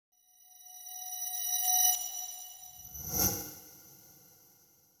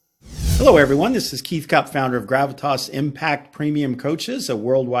Hello, everyone. This is Keith Cup, founder of Gravitas Impact Premium Coaches, a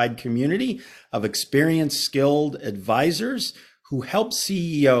worldwide community of experienced, skilled advisors who help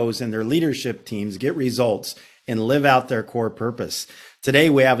CEOs and their leadership teams get results and live out their core purpose. Today,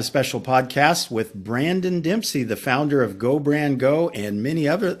 we have a special podcast with Brandon Dempsey, the founder of Go Brand Go and many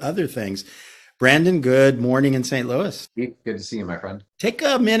other things. Brandon, good morning in St. Louis. Good to see you, my friend. Take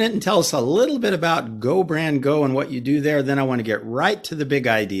a minute and tell us a little bit about Go Brand Go and what you do there. Then I want to get right to the big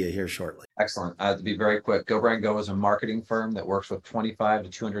idea here shortly. Excellent. To be very quick, Go Brand Go is a marketing firm that works with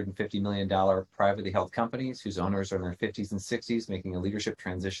 $25 to $250 million privately held companies whose owners are in their 50s and 60s, making a leadership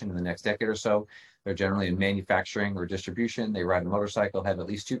transition in the next decade or so. They're generally in manufacturing or distribution. They ride a motorcycle, have at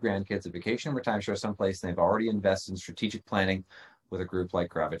least 2 grandkids, a vacation or timeshare someplace, and they've already invested in strategic planning with a group like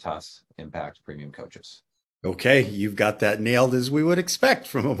Gravitas Impact Premium Coaches. Okay, you've got that nailed as we would expect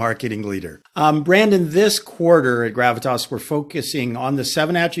from a marketing leader. Brandon, this quarter at Gravitas, we're focusing on the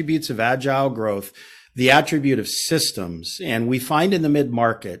 7 attributes of agile growth, the attribute of systems. And we find in the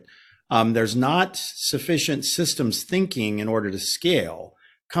mid-market, there's not sufficient systems thinking in order to scale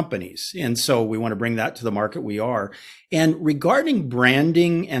companies. And so we want to bring that to the market. We are. And regarding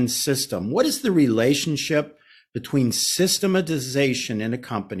branding and system, what is the relationship between systematization in a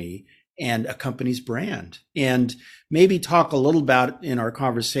company and a company's brand? And maybe talk a little about in our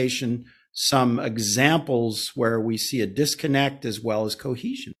conversation some examples where we see a disconnect as well as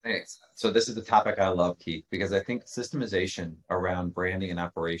cohesion. Thanks. So this is the topic I love, Keith, because I think systemization around branding and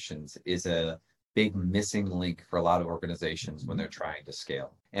operations is a big missing link for a lot of organizations when they're trying to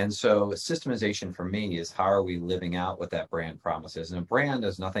scale. And so systemization for me is how are we living out what that brand promises? And a brand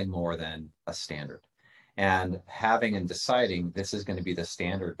is nothing more than a standard. And having and deciding this is going to be the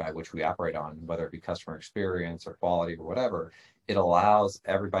standard by which we operate on, whether it be customer experience or quality or whatever, it allows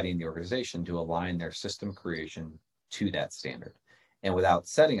everybody in the organization to align their system creation to that standard. And without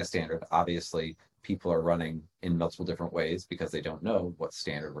setting a standard, obviously, people are running in multiple different ways because they don't know what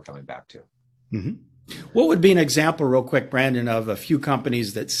standard we're coming back to. Mm-hmm. What would be an example, real quick, Brandon, of a few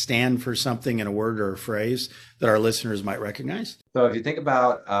companies that stand for something in a word or a phrase that our listeners might recognize? So if you think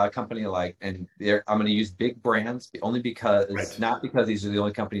about a company like, and I'm going to use big brands only because, Right. not because these are the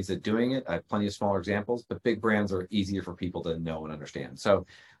only companies that are doing it. I have plenty of smaller examples, but big brands are easier for people to know and understand. So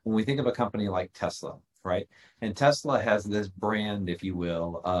when we think of a company like Tesla, right? And Tesla has this brand, if you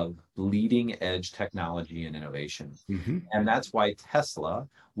will, of leading edge technology and innovation. Mm-hmm. And that's why Tesla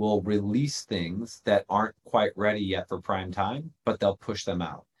will release things that aren't quite ready yet for prime time, but they'll push them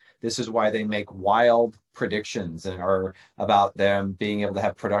out. This is why they make wild predictions and are about them being able to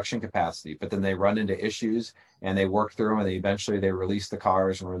have production capacity, but then they run into issues and they work through them and eventually they release the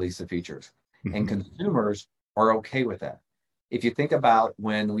cars and release the features. Mm-hmm. And consumers are okay with that. If you think about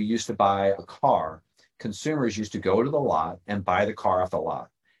when we used to buy a car, consumers used to go to the lot and buy the car off the lot.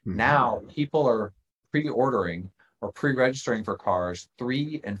 Mm-hmm. Now people are pre-ordering or pre-registering for cars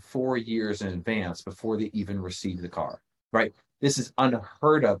 3 and 4 years in advance before they even receive the car, right? This is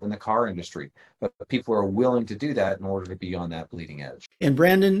unheard of in the car industry, but people are willing to do that in order to be on that bleeding edge. And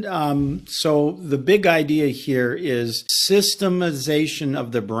Brandon, so the big idea here is systemization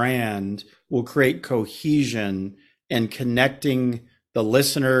of the brand will create cohesion and connecting the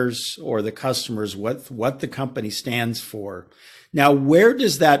listeners or the customers with what the company stands for. Now, where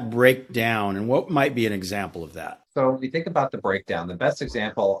does that break down and what might be an example of that? So when you think about the breakdown, the best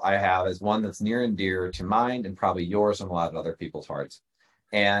example I have is one that's near and dear to mine and probably yours and a lot of other people's hearts.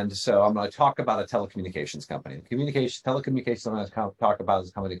 And so I'm going to talk about a telecommunications company. Telecommunications I'm going to talk about is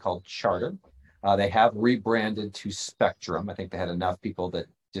a company called Charter. They have rebranded to Spectrum. I think they had enough people that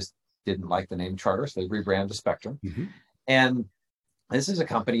just didn't like the name Charter, so they rebranded to Spectrum. Mm-hmm. And this is a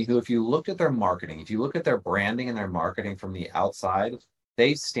company who, if you look at their marketing, if you look at their branding and their marketing from the outside,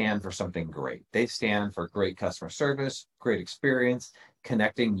 they stand for something great. They stand for great customer service, great experience,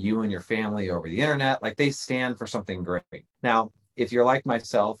 connecting you and your family over the internet. Like they stand for something great. Now, if you're like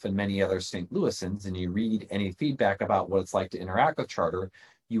myself and many other St. Louisans and you read any feedback about what it's like to interact with Charter,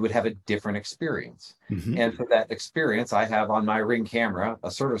 you would have a different experience. Mm-hmm. And for that experience, I have on my Ring camera a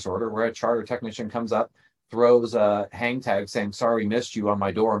service order where a Charter technician comes up, throws a hang tag saying, sorry, missed you on my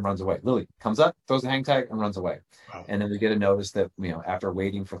door and runs away. Lily comes up, throws a hang tag and runs away. Wow. And then we get a notice that, after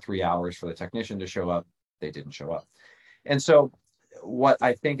waiting for 3 hours for the technician to show up, they didn't show up. And so what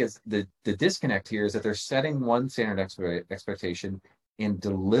I think is the disconnect here is that they're setting one standard expectation and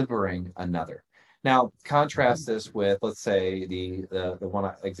delivering another. Now, contrast this with, let's say, the one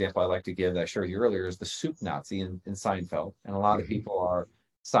example I like to give that I showed you earlier is the soup Nazi in Seinfeld. And a lot of people are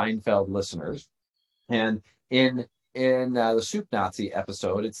Seinfeld listeners. And in the Soup Nazi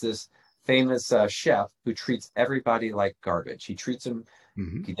episode, it's this famous chef who treats everybody like garbage. He treats them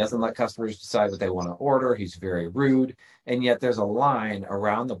Mm-hmm. He doesn't let customers decide what they want to order. He's very rude. And yet there's a line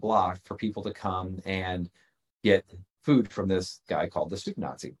around the block for people to come and get food from this guy called the Soup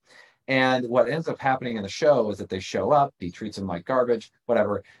Nazi. And what ends up happening in the show is that they show up, he treats them like garbage,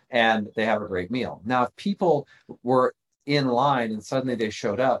 whatever, and they have a great meal. Now, if people were in line and suddenly they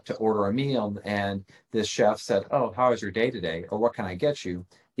showed up to order a meal and this chef said, "Oh, how was your day today?" or "What can I get you?"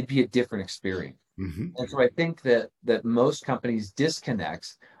 it'd be a different experience. Mm-hmm. And so I think that most companies'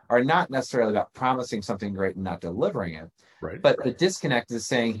 disconnects are not necessarily about promising something great and not delivering it. Right. But the disconnect is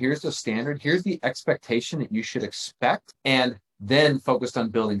saying, here's the standard, here's the expectation that you should expect, and then focused on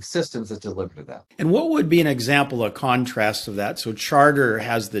building systems that deliver to that. And what would be an example, a contrast of that? So Charter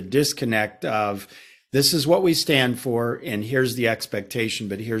has the disconnect of this is what we stand for, and here's the expectation,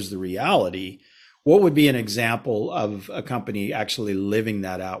 but here's the reality. What would be an example of a company actually living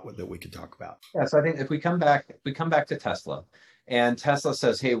that out that we could talk about? Yeah, so I think if we come back to Tesla, and Tesla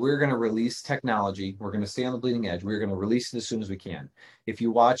says, hey, we're going to release technology. We're going to stay on the bleeding edge. We're going to release it as soon as we can. If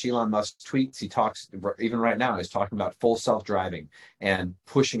you watch Elon Musk's tweets, he talks, even right now, he's talking about full self-driving and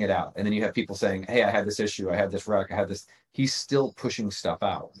pushing it out. And then you have people saying, hey, I had this issue. I had this wreck. I had this. He's still pushing stuff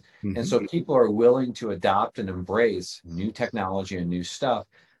out. Mm-hmm. And so people are willing to adopt and embrace new technology and new stuff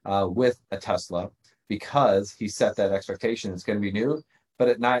with a Tesla because he set that expectation. It's going to be new, but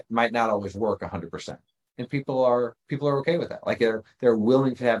it might not always work 100%. And people are okay with that. Like they're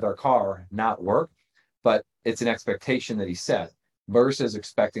willing to have their car not work, but it's an expectation that he set versus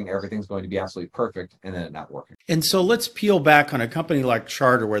expecting everything's going to be absolutely perfect and then it not working. And so let's peel back on a company like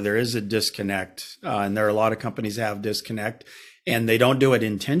Charter where there is a disconnect, and there are a lot of companies that have disconnect, and they don't do it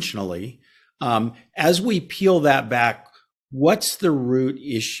intentionally. As we peel that back, what's the root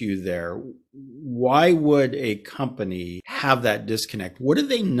issue there? Why would a company have that disconnect? What are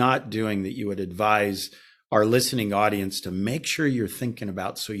they not doing that you would advise our listening audience to make sure you're thinking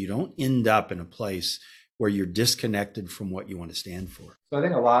about so you don't end up in a place where you're disconnected from what you want to stand for? So I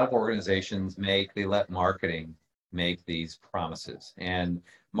think a lot of organizations they let marketing make these promises. And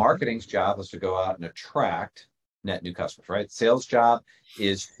marketing's job is to go out and attract net new customers, right? Sales job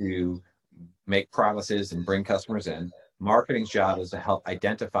is to make promises and bring customers in. Marketing's job is to help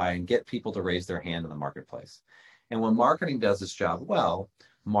identify and get people to raise their hand in the marketplace. And when marketing does its job well,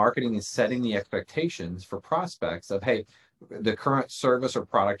 marketing is setting the expectations for prospects of, hey, the current service or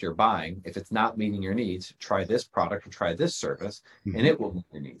product you're buying, if it's not meeting your needs, try this product or try this service, and it will meet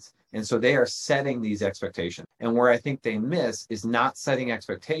your needs. And so they are setting these expectations. And where I think they miss is not setting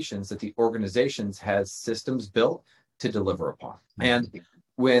expectations that the organizations has systems built to deliver upon. And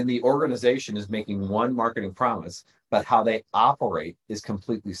when the organization is making one marketing promise, but how they operate is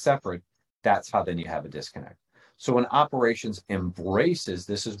completely separate, that's how then you have a disconnect. So when operations embraces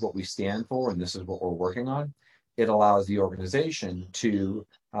this is what we stand for and this is what we're working on, it allows the organization to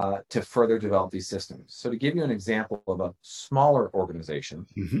further develop these systems. So to give you an example of a smaller organization,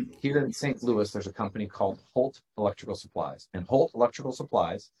 here in St. Louis, there's a company called Holt Electrical Supplies. And Holt Electrical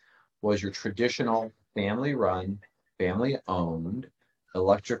Supplies was your traditional family-run, family-owned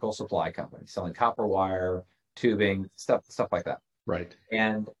electrical supply company, selling copper wire, tubing, stuff like that. Right.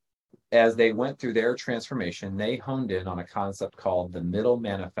 And as they went through their transformation, they honed in on a concept called the Middle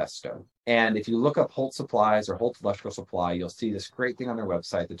Manifesto. And if you look up Holt Supplies or Holt Electrical Supply, you'll see this great thing on their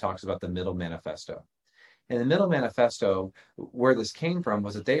website that talks about the Middle Manifesto. And the Middle Manifesto, where this came from,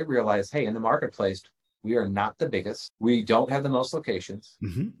 was that they realized, hey, in the marketplace, we are not the biggest. We don't have the most locations.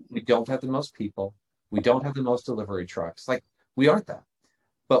 We don't have the most people. We don't have the most delivery trucks. Like, we aren't that.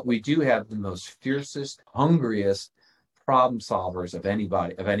 But we do have the most fiercest, hungriest problem solvers of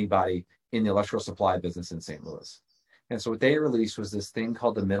anybody in the electrical supply business in St. Louis. And so what they released was this thing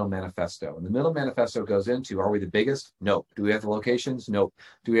called the Middle Manifesto. And the Middle Manifesto goes into, are we the biggest? Nope. Do we have the locations? Nope.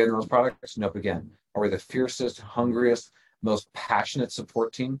 Do we have the most products? Nope again. Are we the fiercest, hungriest, most passionate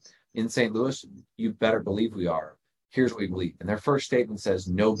support team in St. Louis? You better believe we are. Here's what we believe. And their first statement says,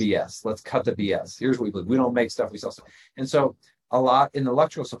 no BS. Let's cut the BS. Here's what we believe. We don't make stuff, we sell stuff. And so a lot in the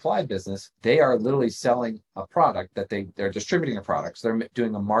electrical supply business, they are literally selling a product that they're distributing a product. So they're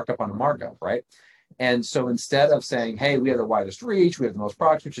doing a markup on a markup, right? And so instead of saying, hey, we have the widest reach, we have the most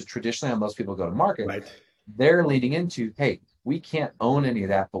products, which is traditionally how most people go to market, right, they're leaning into, hey, we can't own any of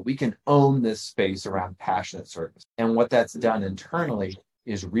that, but we can own this space around passionate service. And what that's done internally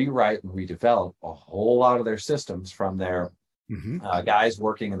is rewrite and redevelop a whole lot of their systems from their guys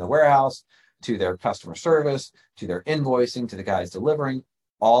working in the warehouse to their customer service, to their invoicing, to the guys delivering,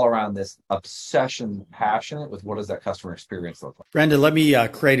 all around this obsession, passionate with what does that customer experience look like. Brandon, let me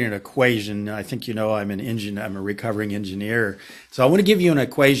create an equation. I think I'm I'm a recovering engineer. So I want to give you an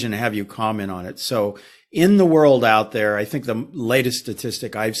equation and have you comment on it. So in the world out there, I think the latest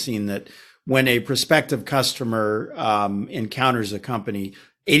statistic I've seen that when a prospective customer encounters a company,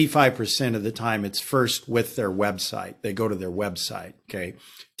 85% of the time it's first with their website. They go to their website, okay,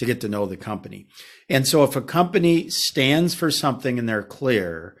 to get to know the company. And so if a company stands for something and they're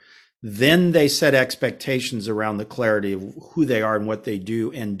clear, then they set expectations around the clarity of who they are and what they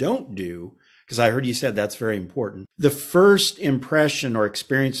do and don't do. Because I heard you said that's very important. The first impression or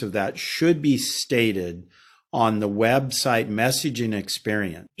experience of that should be stated on the website messaging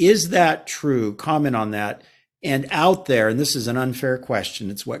experience. Is that true? Comment on that. And out there, and this is an unfair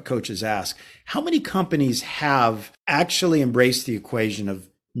question, it's what coaches ask, how many companies have actually embraced the equation of,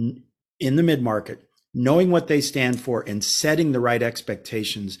 in the mid-market, knowing what they stand for and setting the right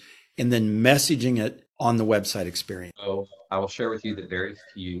expectations and then messaging it on the website experience? So I will share with you that very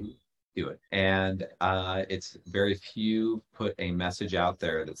few do it. And it's very few put a message out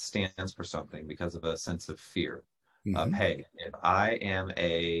there that stands for something because of a sense of fear. Of, hey,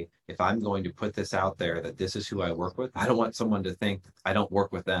 if I'm going to put this out there that this is who I work with, I don't want someone to think I don't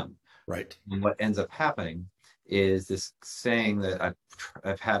work with them. Right. And what ends up happening is this saying that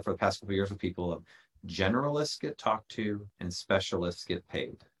I've had for the past couple of years with people of generalists get talked to and specialists get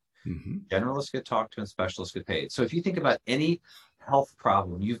paid. Generalists get talked to and specialists get paid. So if you think about any health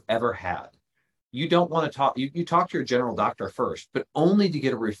problem you've ever had, you don't want to talk, you talk to your general doctor first, but only to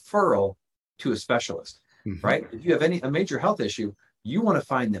get a referral to a specialist. Right? If you have a major health issue, you want to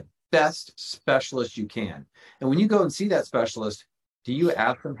find the best specialist you can. And when you go and see that specialist, do you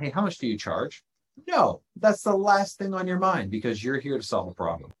ask them, hey, how much do you charge? No, that's the last thing on your mind because you're here to solve a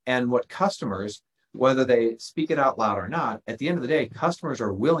problem. And what customers, whether they speak it out loud or not, at the end of the day, customers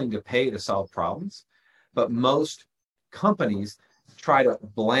are willing to pay to solve problems. But most companies try to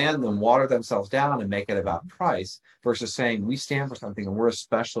bland them, water themselves down and make it about price versus saying we stand for something and we're a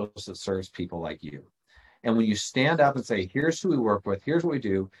specialist that serves people like you. And when you stand up and say, here's who we work with, here's what we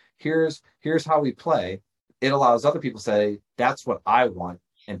do, here's how we play, it allows other people to say, that's what I want,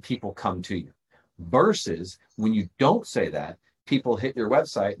 and people come to you. Versus when you don't say that, people hit your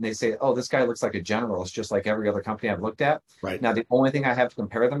website and they say, oh, this guy looks like a generalist, just like every other company I've looked at. Right. Now, the only thing I have to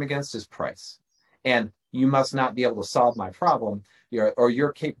compare them against is price. And you must not be able to solve my problem.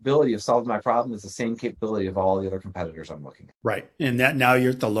 Your capability of solving my problem is the same capability of all the other competitors I'm looking at. Right. And that now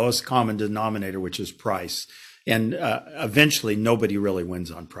you're at the lowest common denominator, which is price. And eventually nobody really wins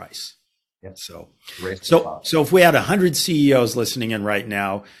on price. Yep. So if we had 100 CEOs listening in right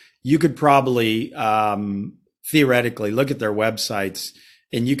now, you could probably theoretically look at their websites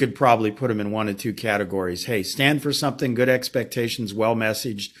and you could probably put them in one of two categories. Hey, stand for something, good expectations, well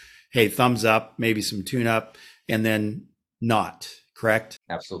messaged. Hey, thumbs up, maybe some tune up, and then not. Correct?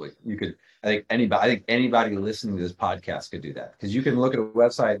 Absolutely. You could. I think anybody listening to this podcast could do that because you can look at a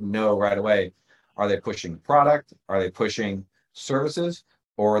website and know right away: are they pushing product? Are they pushing services?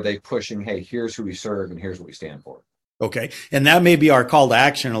 Or are they pushing, hey, here's who we serve and here's what we stand for? Okay. And that may be our call to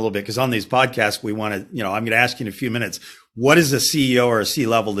action a little bit because on these podcasts, we want to, I'm going to ask you in a few minutes, what is a CEO or a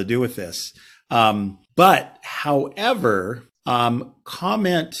C-level to do with this? But however,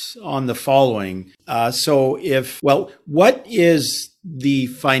 comment on the following. What is the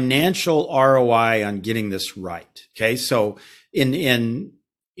financial ROI on getting this right? Okay. So in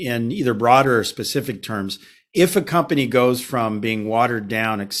either broader or specific terms, if a company goes from being watered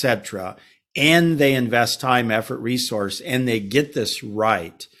down, et cetera, and they invest time, effort, resource, and they get this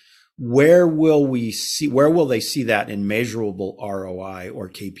right, where will they see that in measurable ROI or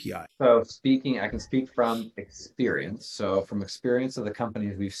KPI? So I can speak from experience. So from experience of the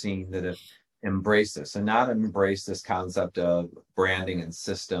companies we've seen that have embraced this and not embraced this concept of branding and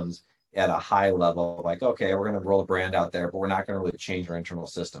systems at a high level, like, okay, we're going to roll a brand out there, but we're not going to really change our internal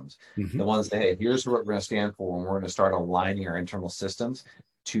systems. The ones that, hey, here's what we're going to stand for, and we're going to start aligning our internal systems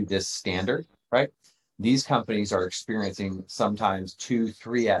to this standard, right? These companies are experiencing sometimes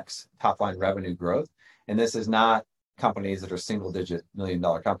 2-3x top line revenue growth. And this is not companies that are single-digit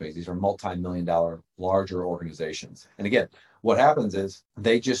million-dollar companies. These are multi-million-dollar larger organizations. And again, what happens is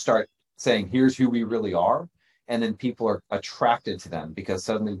they just start saying, here's who we really are. And then people are attracted to them because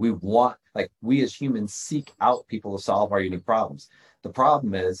suddenly we as humans seek out people to solve our unique problems. The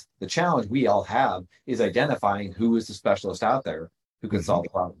problem is the challenge we all have is identifying who is the specialist out there who can solve the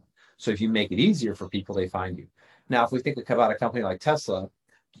problem. So if you make it easier for people, they find you. Now, if we think about a company like Tesla,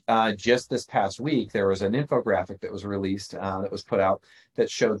 just this past week, there was an infographic that was released, that was put out that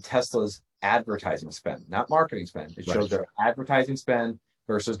showed Tesla's advertising spend, not marketing spend. It showed their advertising spend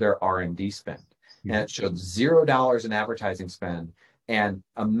versus their R&D spend. And it showed $0 in advertising spend and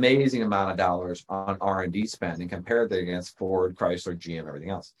amazing amount of dollars on R&D spend and compared that against Ford, Chrysler, GM,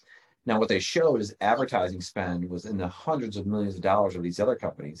 everything else. Now, what they showed is advertising spend was in the hundreds of millions of dollars of these other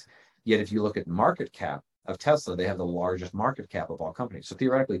companies. Yet, if you look at market cap of Tesla, they have the largest market cap of all companies. So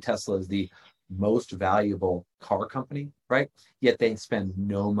theoretically, Tesla is the most valuable car company, right? Yet they spend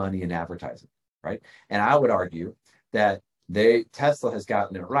no money in advertising, right? And I would argue that Tesla has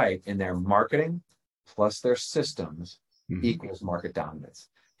gotten it right in their marketing plus their systems equals market dominance.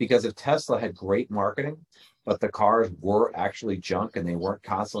 Because if Tesla had great marketing, but the cars were actually junk and they weren't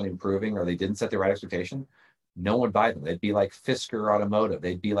constantly improving, or they didn't set the right expectation, no one would buy them. They'd be like Fisker Automotive.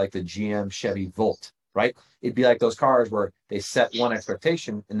 They'd be like the GM Chevy Volt, right? It'd be like those cars where they set one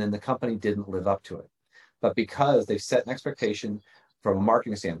expectation and then the company didn't live up to it. But because they've set an expectation from a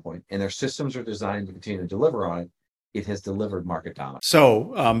marketing standpoint and their systems are designed to continue to deliver on it, it has delivered market dominance.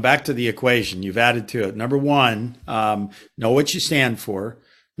 So back to the equation, you've added to it. Number one, know what you stand for.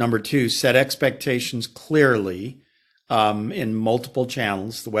 Number two, set expectations clearly in multiple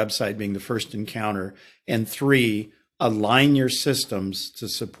channels, the website being the first encounter. And three, align your systems to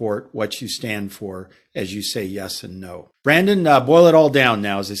support what you stand for as you say yes and no. Brandon, boil it all down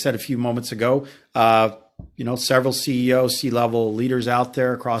now. As I said a few moments ago, several CEOs, C-level leaders out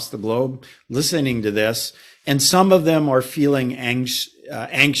there across the globe listening to this, and some of them are feeling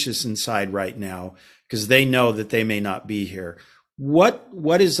anxious inside right now because they know that they may not be here.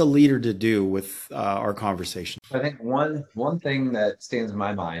 What is a leader to do with our conversation? I think one thing that stands in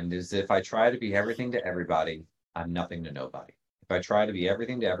my mind is if I try to be everything to everybody, I'm nothing to nobody. If I try to be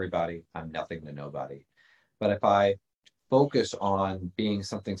everything to everybody, I'm nothing to nobody. But if I focus on being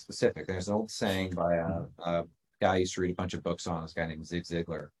something specific, there's an old saying by a guy I used to read a bunch of books on, this guy named Zig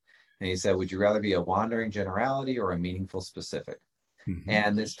Ziglar. And he said, would you rather be a wandering generality or a meaningful specific?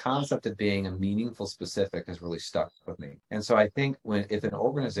 And this concept of being a meaningful specific has really stuck with me. And so I think if an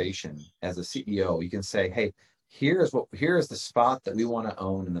organization as a CEO, you can say, hey, here is the spot that we want to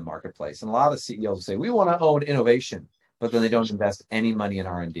own in the marketplace. And a lot of CEOs say, we want to own innovation, but then they don't invest any money in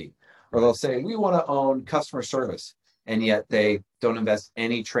R&D. Or they'll say, we want to own customer service, and yet they don't invest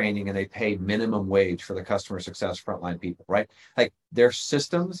any training and they pay minimum wage for the customer success frontline people, right? Like their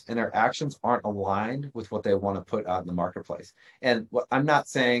systems and their actions aren't aligned with what they want to put out in the marketplace. And I'm not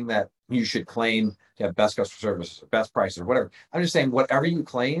saying that you should claim to have best customer service or best prices or whatever. I'm just saying whatever you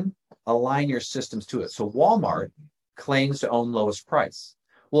claim, align your systems to it. So Walmart claims to own lowest price.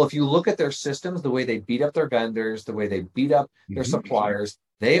 Well, if you look at their systems, the way they beat up their vendors, the way they beat up their suppliers,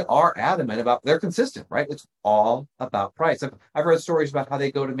 they are adamant about, they're consistent, right? It's all about price. I've read stories about how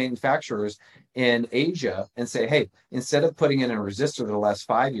they go to manufacturers in Asia and say, hey, instead of putting in a resistor the last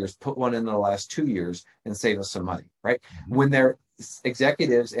 5 years, put one in the last 2 years and save us some money, right? When their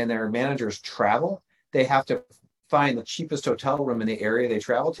executives and their managers travel, they have to find the cheapest hotel room in the area they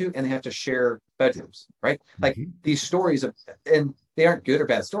travel to, and they have to share bedrooms, right? Like these stories and they aren't good or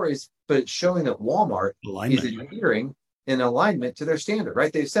bad stories, but it's showing that Walmart is adhering in alignment to their standard,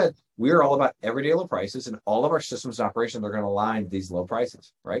 right? They've said, we're all about everyday low prices, and all of our systems of operation, they're going to align with these low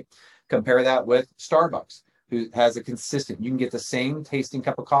prices, right? Compare that with Starbucks, who has a consistent, you can get the same tasting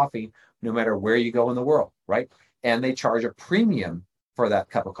cup of coffee no matter where you go in the world, right? And they charge a premium for that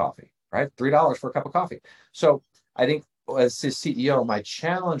cup of coffee, right? $3 for a cup of coffee. So I think as his CEO, my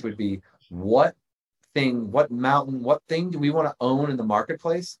challenge would be what thing do we want to own in the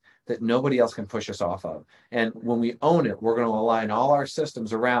marketplace that nobody else can push us off of? And when we own it, we're going to align all our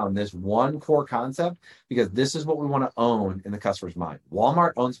systems around this one core concept, because this is what we want to own in the customer's mind.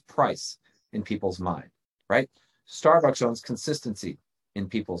 Walmart owns price in people's mind, right? Starbucks owns consistency in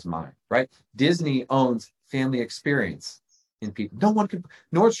people's mind, right? Disney owns family experience in people.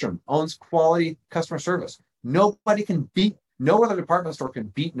 Nordstrom owns quality customer service. No other department store can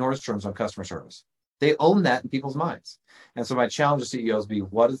beat Nordstrom's on customer service. They own that in people's minds. And so my challenge to CEOs be,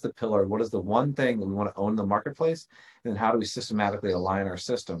 what is the pillar? What is the one thing that we want to own in the marketplace? And how do we systematically align our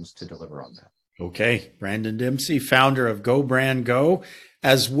systems to deliver on that? Okay. Brandon Dempsey, founder of Go Brand Go,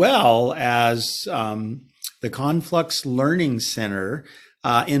 as well as the Conflux Learning Center.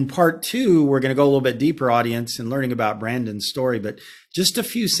 In part two, we're going to go a little bit deeper, audience, in learning about Brandon's story, but just a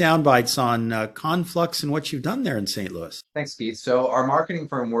few sound bites on Conflux and what you've done there in St. Louis. Thanks, Keith. So our marketing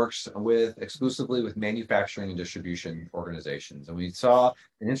firm works exclusively with manufacturing and distribution organizations. And we saw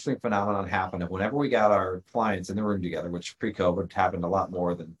an interesting phenomenon happen of whenever we got our clients in the room together, which pre-COVID happened a lot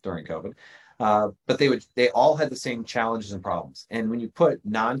more than during COVID. But they all had the same challenges and problems. And when you put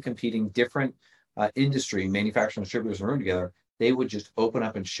non-competing different industry, manufacturing distributors in the room together, they would just open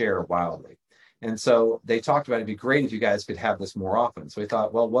up and share wildly. And so they talked about it'd be great if you guys could have this more often. So we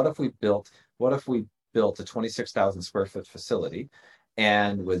thought, well, what if we built a 26,000 square foot facility,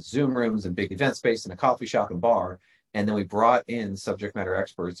 and with Zoom rooms and big event space and a coffee shop and bar, And then we brought in subject matter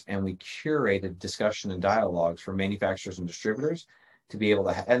experts and we curated discussion and dialogues for manufacturers and distributors to be able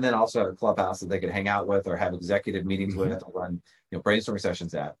to, and then also a clubhouse that they could hang out with or have executive meetings with, or run, brainstorming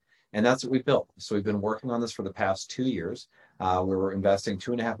sessions at. And that's what we built. So we've been working on this for the past 2 years. We were investing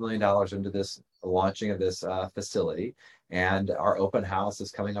 $2.5 million into this launching of this facility. And our open house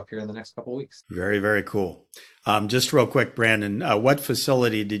is coming up here in the next couple of weeks. Very, very cool. Just real quick, Brandon, what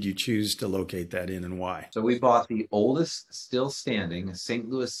facility did you choose to locate that in and why? So we bought the oldest still standing St.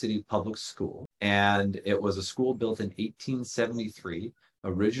 Louis City Public School. And it was a school built in 1873,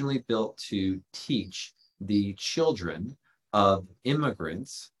 originally built to teach the children of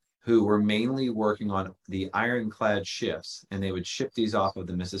immigrants who were mainly working on the ironclad ships, and they would ship these off of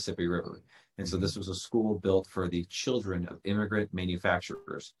the Mississippi River. And so this was a school built for the children of immigrant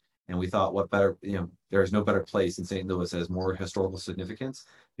manufacturers. And we thought, what better, there's no better place in St. Louis that has more historical significance,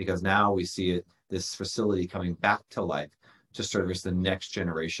 because now we see this facility coming back to life to service the next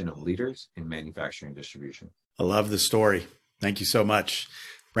generation of leaders in manufacturing and distribution. I love the story. Thank you so much.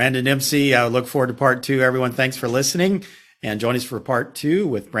 Brandon Dempsey, I look forward to part 2. Everyone, thanks for listening. And join us for part 2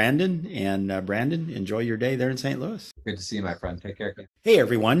 with Brandon. And Brandon, enjoy your day there in St. Louis. Good to see you, my friend. Take care. Hey,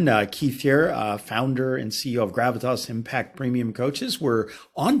 everyone. Keith here, founder and CEO of Gravitas Impact Premium Coaches. We're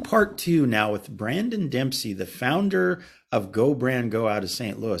on part 2 now with Brandon Dempsey, the founder of Go Brand Go out of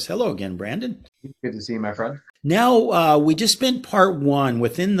St. Louis. Hello again, Brandon. Good to see you, my friend. Now, we just spent part 1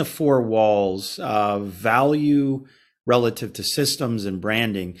 within the 4 walls of value relative to systems and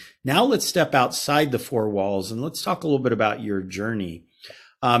branding. Now let's step outside the 4 walls and let's talk a little bit about your journey.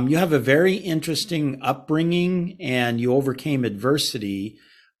 You have a very interesting upbringing and you overcame adversity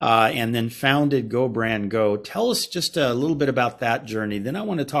and then founded Go Brand Go. Tell us just a little bit about that journey. Then I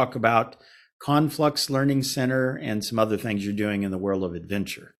want to talk about Conflux Learning Center and some other things you're doing in the world of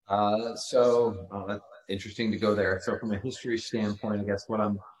adventure. That's interesting to go there. So from a history standpoint, I guess what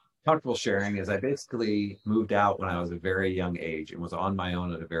I'm comfortable sharing is I basically moved out when I was a very young age and was on my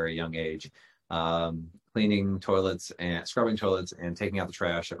own at a very young age, cleaning toilets and scrubbing toilets and taking out the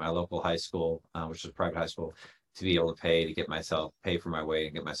trash at my local high school, which is a private high school, to be able to pay for my way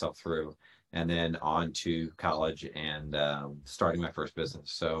and get myself through, and then on to college and starting my first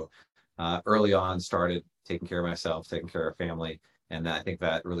business. So early on, started taking care of myself, taking care of family, and I think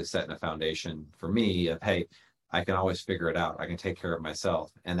that really set a foundation for me of, hey, I can always figure it out. I can take care of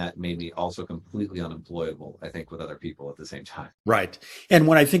myself. And that made me also completely unemployable, I think, with other people at the same time. Right. And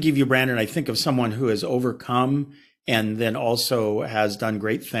when I think of you, Brandon, I think of someone who has overcome and then also has done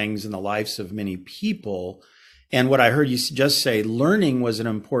great things in the lives of many people. And what I heard you just say, learning was an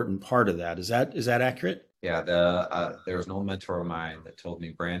important part of that. Is that accurate? Yeah, there was an old mentor of mine that told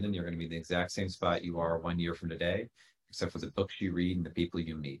me, Brandon, you're going to be in the exact same spot you are 1 year from today, except for the books you read and the people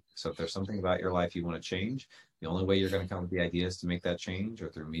you meet. So if there's something about your life you want to change, the only way you're going to come with the ideas to make that change or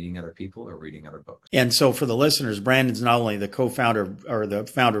through meeting other people or reading other books. And so for the listeners, Brandon's not only the co-founder or the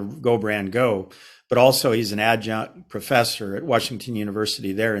founder of Go Brand Go, but also he's an adjunct professor at Washington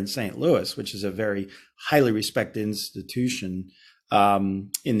University there in St. Louis, which is a very highly respected institution in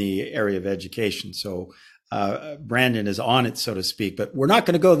the area of education. So Brandon is on it, so to speak, but we're not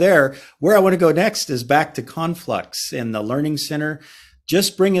going to go there. Where I want to go next is back to Conflux and the Learning Center.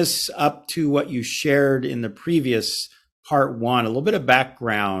 Just bring us up to what you shared in the previous part 1, a little bit of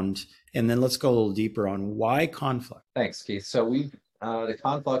background, and then let's go a little deeper on why Conflux. Thanks, Keith. So the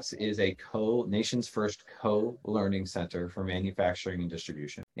Conflux is a nation's first co-learning center for manufacturing and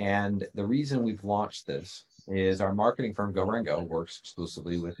distribution. And the reason we've launched this is our marketing firm, Go Brand Go, works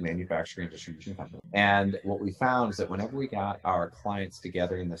exclusively with manufacturing and distribution companies. And what we found is that whenever we got our clients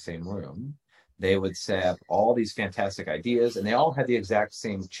together in the same room, they would have all these fantastic ideas and they all had the exact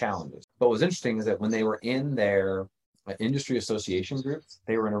same challenges. But what was interesting is that when they were in their industry association groups,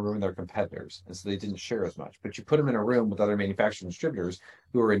 they were in a room with their competitors. And so they didn't share as much. But you put them in a room with other manufacturing distributors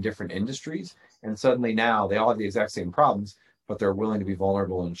who are in different industries. And suddenly now they all have the exact same problems, but they're willing to be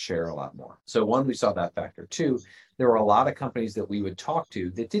vulnerable and share a lot more. So 1, we saw that factor. 2, there were a lot of companies that we would talk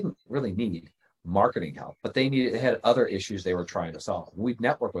to that didn't really need marketing help, but they had other issues they were trying to solve. We'd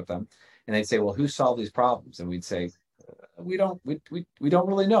network with them and they'd say, well, who solved these problems? And we'd say, we don't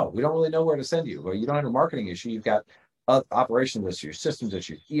really know. We don't really know where to send you. Well, you don't have a marketing issue. You've got operational issues, systems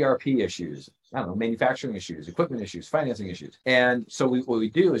issues, ERP issues, manufacturing issues, equipment issues, financing issues. And so what we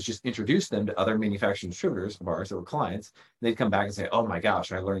do is just introduce them to other manufacturing distributors of ours that were clients. And they'd come back and say, oh my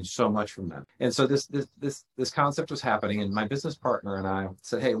gosh, I learned so much from them. And so this concept was happening. And my business partner and I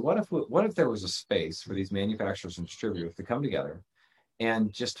said, hey, what if there was a space for these manufacturers and distributors to come together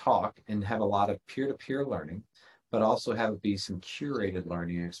and just talk and have a lot of peer-to-peer learning, but also have it be some curated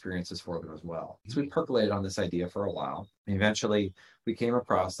learning experiences for them as well. So we percolated on this idea for a while. And eventually, we came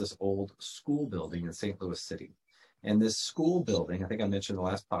across this old school building in St. Louis City. And this school building, I think I mentioned in the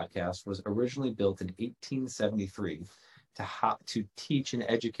last podcast, was originally built in 1873 to teach and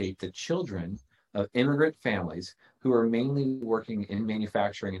educate the children of immigrant families who were mainly working in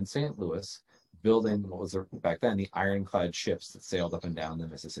manufacturing in St. Louis, building what was back then the ironclad ships that sailed up and down the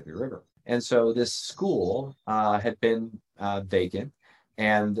Mississippi River. And so this school had been vacant.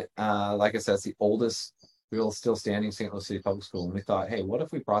 And like I said, it's the oldest real still standing St. Louis City Public School. And we thought, hey, what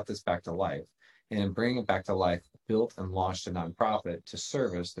if we brought this back to life? And in bringing it back to life, built and launched a nonprofit to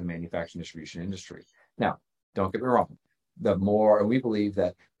service the manufacturing distribution industry. Now, don't get me wrong. We believe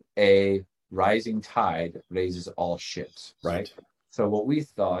that a rising tide raises all ships. Right. So what we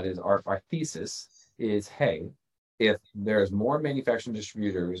thought is our thesis is, hey, if there's more manufacturing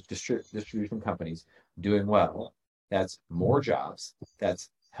distribution companies doing well, that's more jobs, that's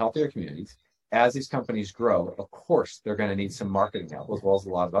healthier communities. As these companies grow, of course, they're going to need some marketing help as well as a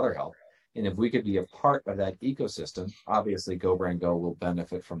lot of other help. And if we could be a part of that ecosystem, obviously Go Brand Go will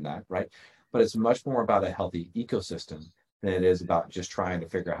benefit from that, right? But it's much more about a healthy ecosystem than it is about just trying to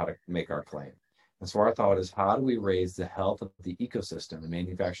figure out how to make our claim. And so our thought is, how do we raise the health of the ecosystem, the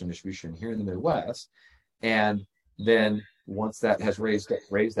manufacturing distribution here in the Midwest? And then once that has raised that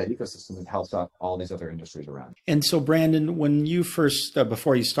ecosystem, it helps out all these other industries around. And so, Brandon, when you first,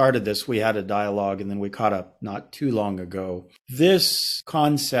 before you started this, we had a dialogue and then we caught up not too long ago. This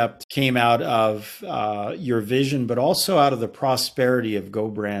concept came out of your vision, but also out of the prosperity of Go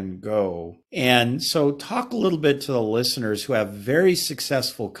Brand Go. And so talk a little bit to the listeners who have very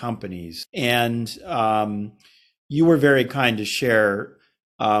successful companies. And you were very kind to share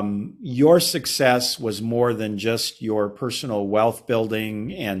your success was more than just your personal wealth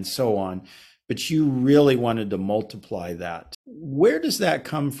building and so on, but you really wanted to multiply that. Where does that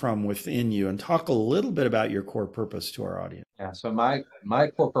come from within you? And talk a little bit about your core purpose to our audience. Yeah, so my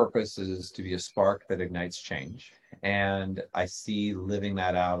core purpose is to be a spark that ignites change. And I see living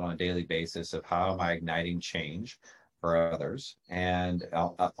that out on a daily basis of how am I igniting change for others, and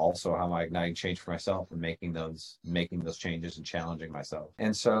also how am I igniting change for myself and making those changes and challenging myself.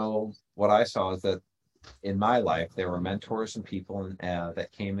 And so what I saw is that in my life, there were mentors and people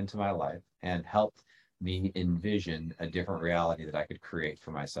that came into my life and helped me envision a different reality that I could create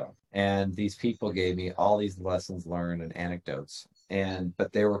for myself. And these people gave me all these lessons learned and anecdotes.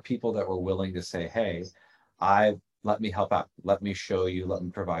 But there were people that were willing to say, hey, let me help out. Let me show you. Let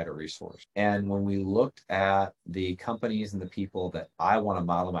me provide a resource. And when we looked at the companies and the people that I want to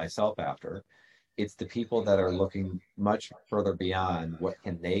model myself after, it's the people that are looking much further beyond what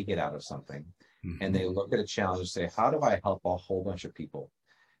can they get out of something. Mm-hmm. And they look at a challenge and say, how do I help a whole bunch of people?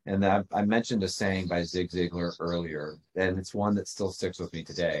 And I mentioned a saying by Zig Ziglar earlier, and it's one that still sticks with me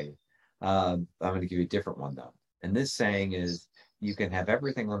today. I'm going to give you a different one, though. And this saying is, you can have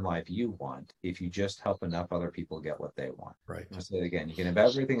everything in life you want if you just help enough other people get what they want. Right. I'll say it again. You can have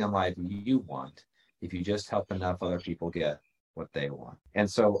everything in life you want if you just help enough other people get what they want. And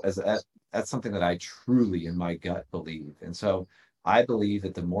so that's something that I truly in my gut believe. And so I believe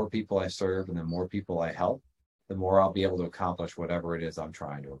that the more people I serve and the more people I help, the more I'll be able to accomplish whatever it is I'm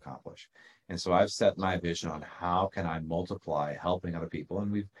trying to accomplish. And so I've set my vision on how can I multiply helping other people.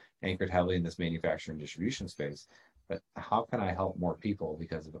 And we've anchored heavily in this manufacturing distribution space. But how can I help more people?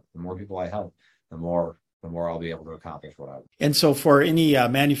 Because the more people I help, the more I'll be able to accomplish what I want. And so for any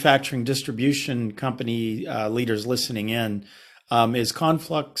manufacturing distribution company leaders listening in, is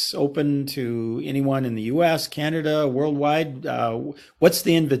Conflux open to anyone in the US, Canada, worldwide? What's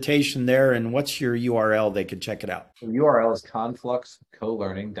the invitation there and what's your URL they could check it out? The URL is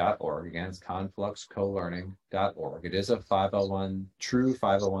confluxcolearning.org. Again, it's confluxcolearning.org. It is a true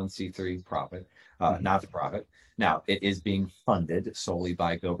 501c3 profit, not for profit. Now, it is being funded solely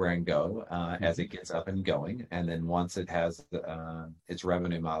by Go Brand Go as it gets up and going. And then once it has its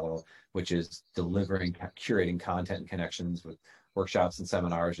revenue model, which is delivering, curating content and connections with workshops and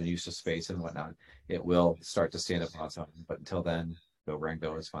seminars and use of space and whatnot, it will start to stand up on its own. But until then, Go Brand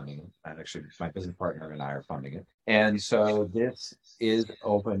Go is funding it. And actually, my business partner and I are funding it. And so this is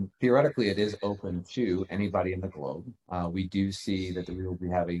open. Theoretically, it is open to anybody in the globe. We do see that we will be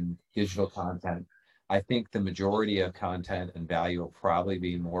having digital content. I think the majority of content and value will probably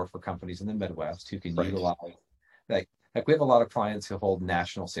be more for companies in the Midwest who can utilize, like we have a lot of clients who hold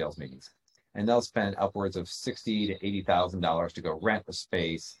national sales meetings, and they'll spend upwards of $60,000 to $80,000 to go rent a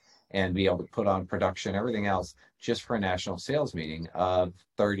space and be able to put on production, everything else, just for a national sales meeting of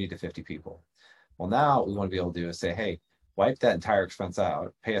 30 to 50 people. Well, now what we want to be able to do is say, hey, wipe that entire expense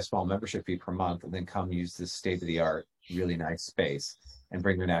out, pay a small membership fee per month, and then come use this state-of-the-art, really nice space and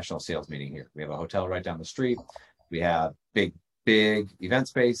bring your national sales meeting here. We have a hotel right down the street. We have big event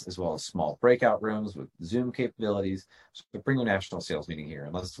space, as well as small breakout rooms with Zoom capabilities. So bring your national sales meeting here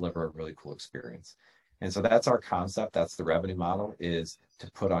and let's deliver a really cool experience. And so that's our concept. That's the revenue model, is to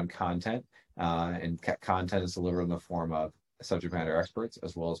put on content, and content is delivered in the form of subject matter experts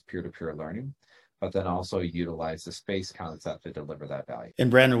as well as peer-to-peer learning, but then also utilize the space concept to deliver that value. And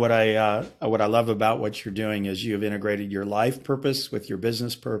Brandon, what I love about what you're doing is you have integrated your life purpose with your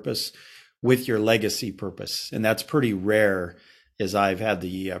business purpose, with your legacy purpose. And that's pretty rare, as I've had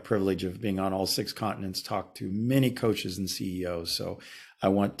the privilege of being on all 6 continents, talk to many coaches and CEOs. So I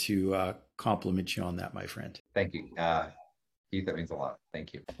want to compliment you on that, my friend. Thank you. Keith, that means a lot.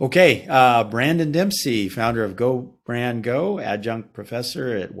 Thank you. Okay. Brandon Dempsey, founder of Go Brand Go, adjunct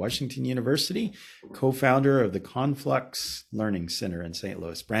professor at Washington University, co-founder of the Conflux Learning Center in St.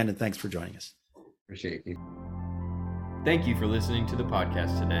 Louis. Brandon, thanks for joining us. Appreciate you. Thank you for listening to the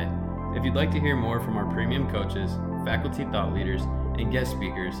podcast today. If you'd like to hear more from our premium coaches, faculty thought leaders, and guest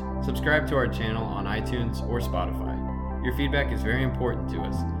speakers, subscribe to our channel on iTunes or Spotify. Your feedback is very important to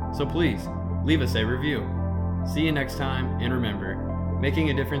us, so please leave us a review. See you next time, and remember,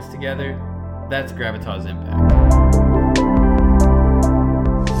 making a difference together, that's Gravitas Impact.